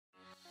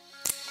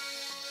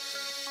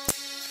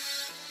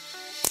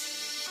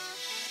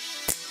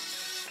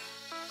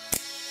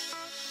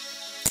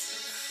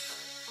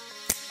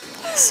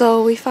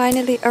So we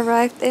finally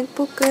arrived in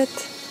Phuket.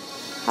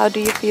 How do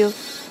you feel?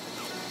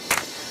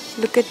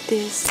 Look at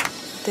this.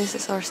 This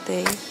is our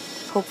stay.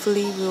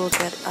 Hopefully we will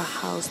get a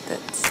house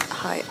that's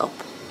high up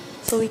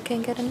so we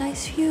can get a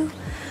nice view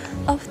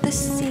of the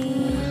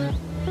sea.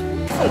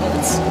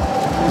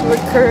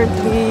 We're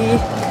currently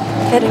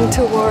heading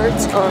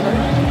towards our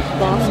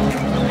loft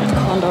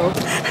condo.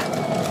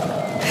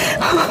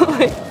 Oh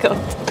my god.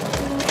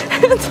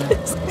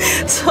 It's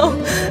so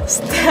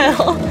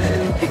still.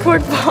 Like we're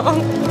bong.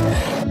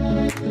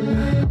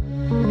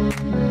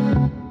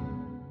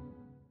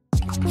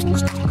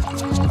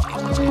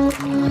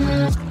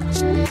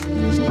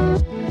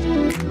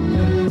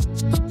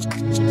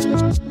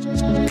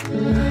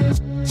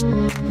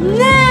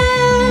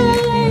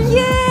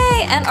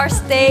 Yay! And our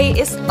stay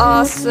is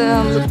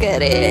awesome. Look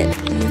at it.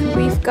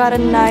 We've got a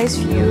nice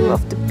view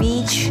of the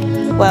beach,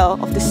 well,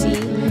 of the sea.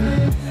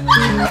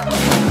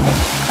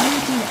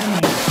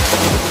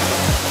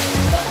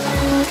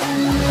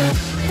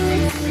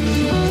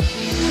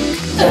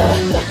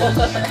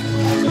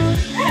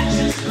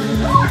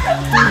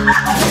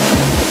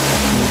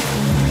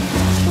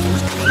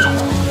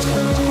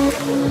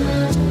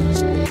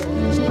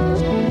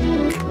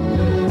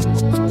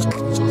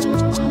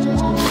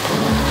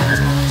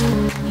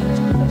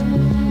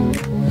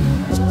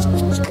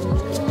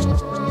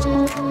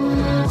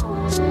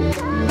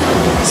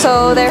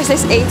 So there's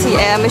this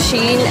ATM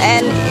machine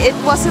and it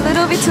was a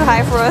little bit too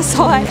high for us,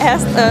 so I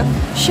asked a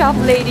shop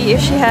lady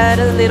if she had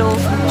a little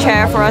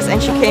chair for us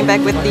and she came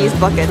back with these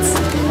buckets.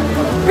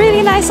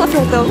 Really nice of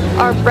her though.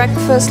 Our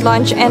breakfast,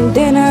 lunch and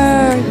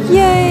dinner.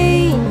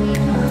 Yay!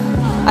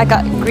 I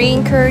got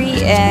green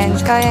curry and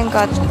Kayan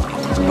got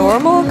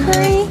normal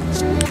curry.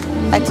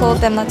 I told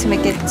them not to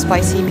make it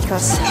spicy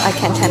because I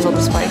can't handle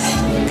the spice.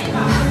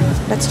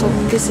 Let's hope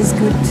this is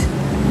good.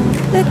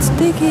 Let's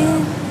dig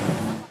in.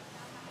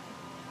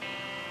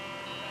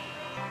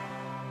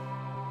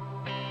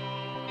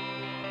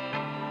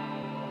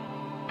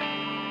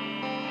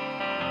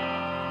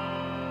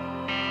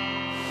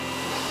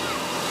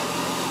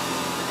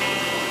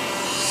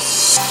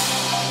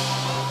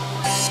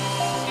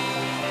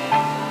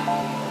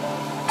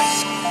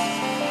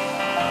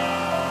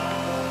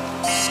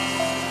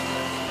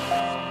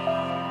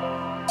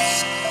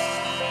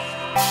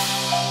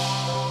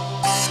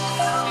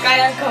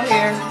 Kayan, come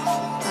here.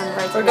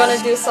 We're gonna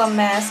do some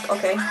mask,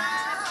 okay?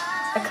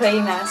 A clay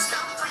mask.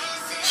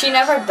 She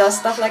never does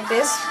stuff like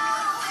this.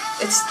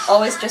 It's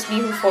always just me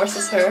who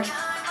forces her.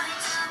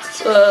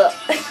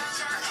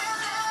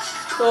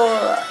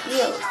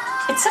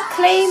 It's a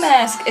clay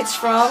mask. It's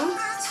from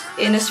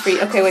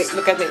Innisfree. Okay, wait,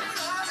 look at me.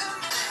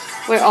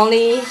 We're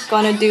only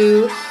gonna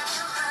do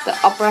the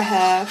upper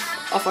half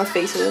of our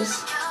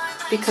faces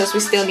because we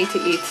still need to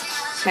eat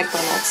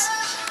McDonald's.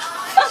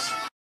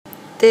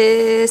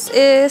 This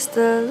is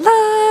the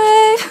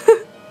life.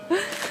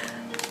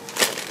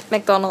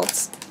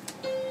 McDonald's.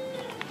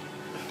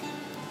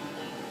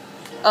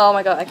 Oh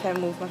my god, I can't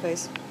move my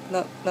face.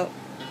 No, no.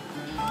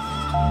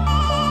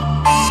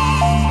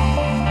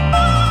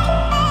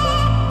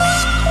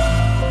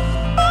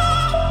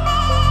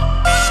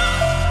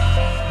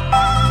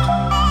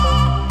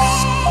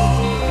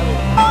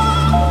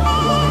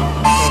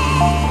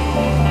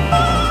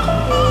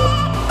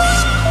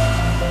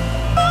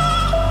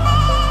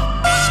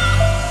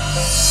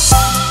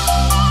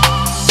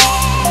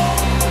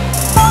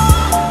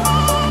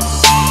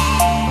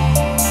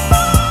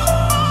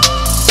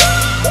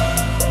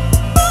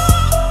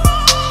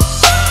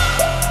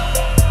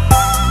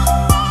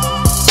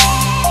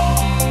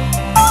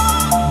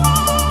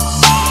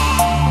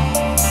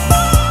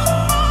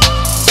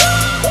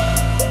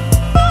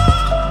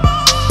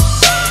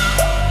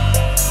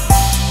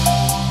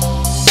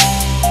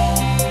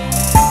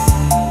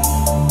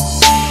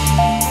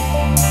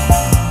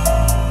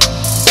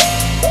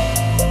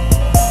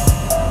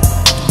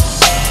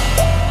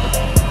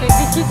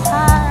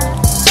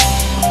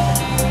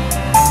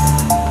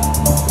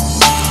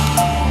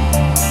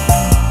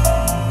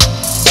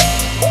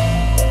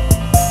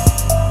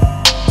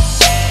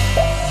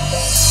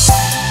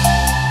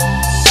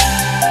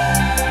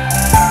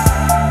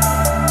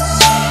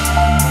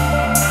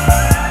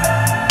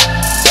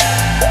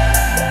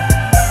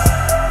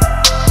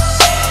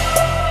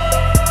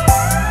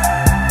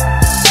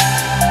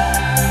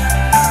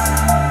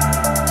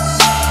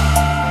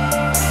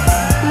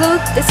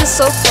 This is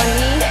so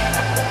funny.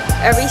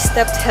 Every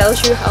step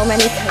tells you how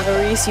many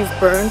calories you've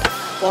burned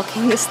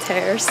walking the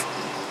stairs.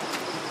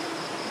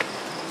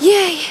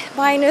 Yay!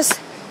 Minus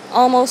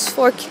almost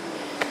 4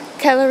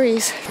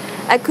 calories.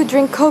 I could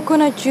drink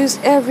coconut juice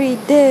every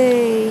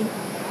day.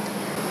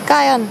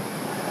 Kayan,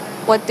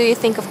 what do you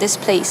think of this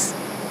place?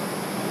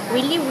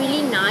 Really,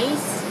 really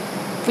nice.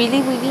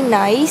 Really, really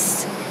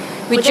nice.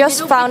 We But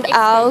just found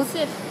out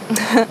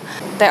expensive.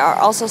 there are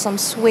also some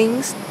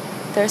swings.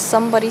 There's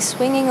somebody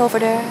swinging over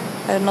there.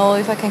 I don't know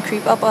if I can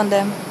creep up on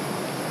them.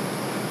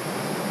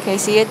 Can you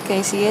see it? Can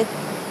you see it?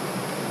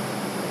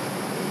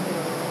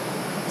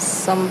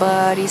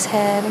 Somebody's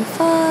having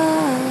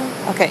fun.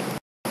 Okay.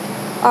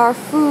 Our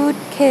food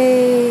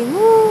came.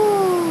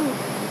 Woo!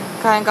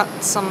 Kayan got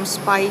some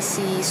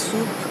spicy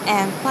soup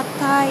and pad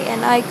thai,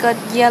 and I got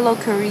yellow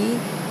curry.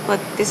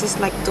 But this is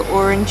like the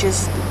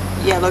orangest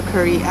yellow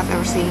curry I've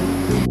ever seen.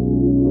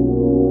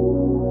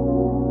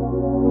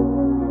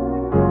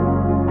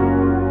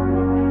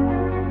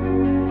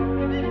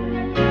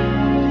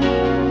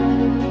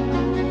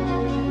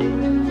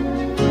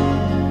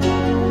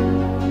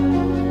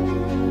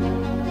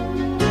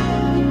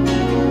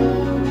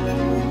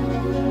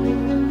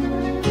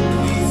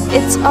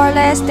 It's our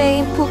last day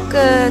in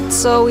Phuket,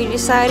 so we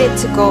decided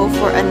to go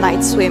for a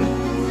night swim.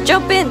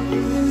 Jump in!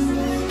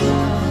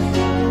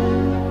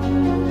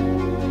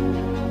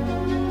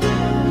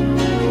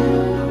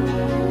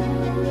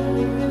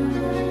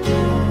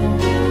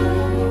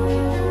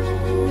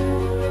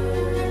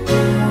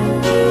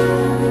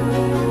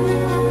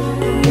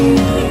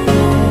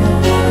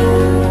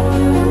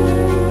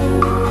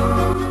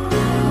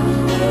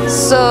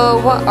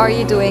 So, what are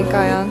you doing,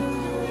 Kayan?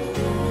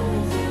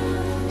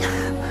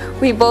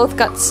 We both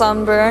got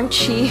sunburned.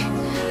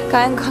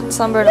 Kayan got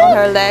sunburned on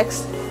her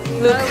legs.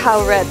 Look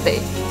how red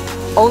they.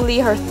 Only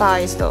her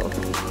thighs though.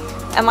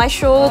 And my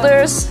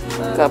shoulders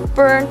got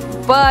burned,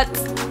 but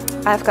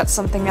I've got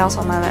something else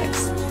on my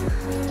legs.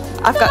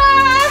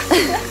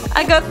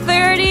 I got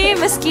 30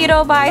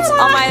 mosquito bites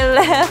on my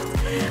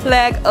left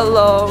leg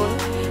alone.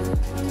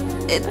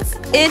 It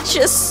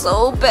itches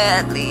so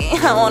badly.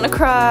 I wanna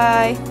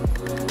cry.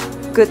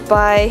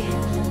 Goodbye,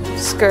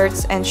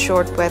 skirts and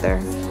short weather.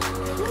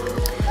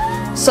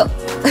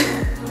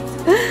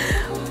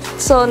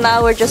 So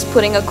now we're just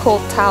putting a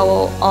cold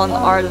towel on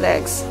our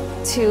legs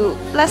to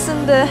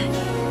lessen the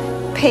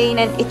pain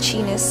and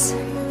itchiness.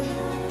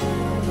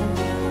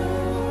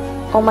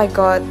 Oh my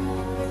god.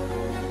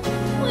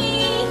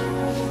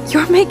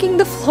 You're making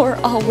the floor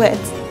all wet.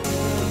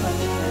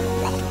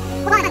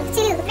 1,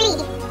 2,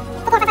 3,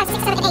 4, 5,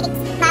 6, 7, 8,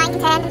 9,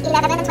 10,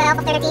 11, 12,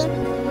 13,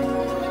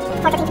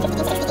 14,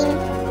 15, 16,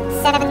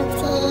 17,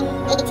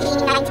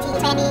 18, 19.